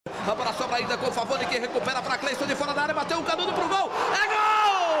A bola sobra ainda com o Favone, que recupera para Cleison de fora da área, bateu o canudo pro gol. É gol!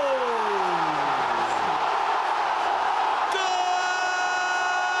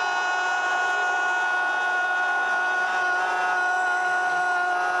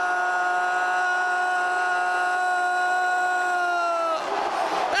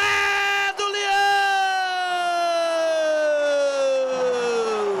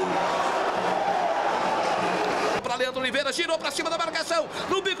 Oliveira girou pra cima da marcação,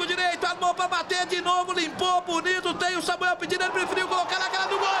 no bico direito, armou pra bater de novo, limpou, bonito, tem o Samuel pedindo, ele preferiu colocar na cara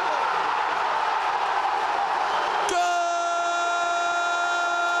do gol.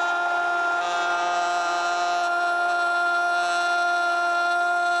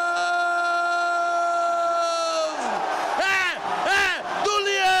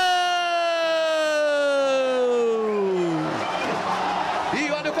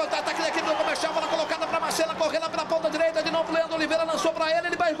 Contra-ataque da equipe do Comercial, bola colocada para Marcela, correndo pela ponta direita, de novo Leandro Oliveira lançou para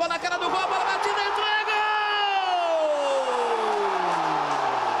ele vai na cara do gol, a bola batida, entrega!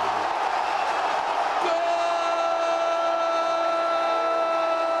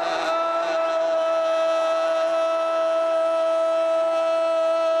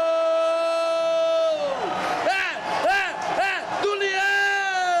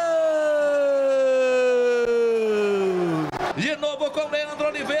 De novo com o Leandro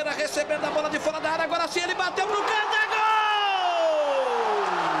Oliveira recebendo a bola de fora da área, agora sim ele bateu pro canto, é gol!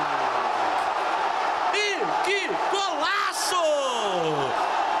 E que golaço!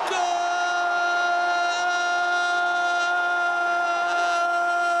 Gol!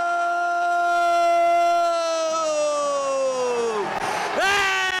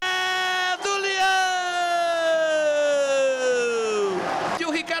 É do Leão! E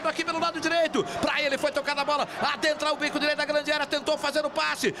o Ricardo aqui pelo lado direito, pra ele foi tocada a bola, adentra o bico direito da grande área, tentou fazer o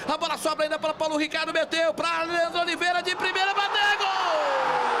passe, a bola sobra ainda para Paulo Ricardo, meteu para Leandro Oliveira de primeira, bateu, gol!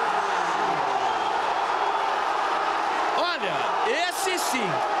 Olha, esse sim,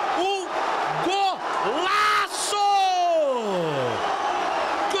 um golaço!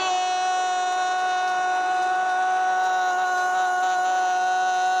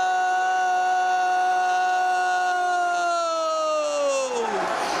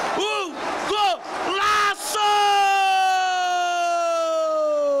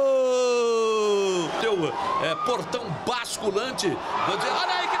 Portão basculante. Vou dizer,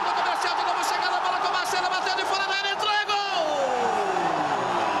 olha a equipe do Comercial, de novo chegando a bola com a Marcela, bateu de fora da área, entrou, é gol!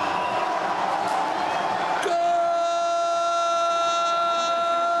 Gol!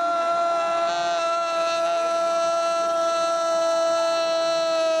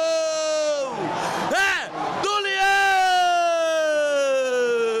 É do Leão!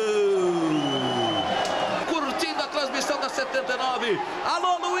 Curtindo a transmissão da 79.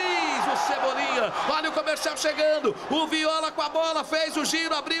 Alô, Luiz! Cebolinha, olha o Comercial chegando, o Viola com a bola, fez o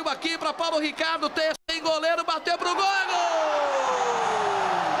giro, abriu aqui para Paulo Ricardo, tem goleiro, bateu pro gol, gol!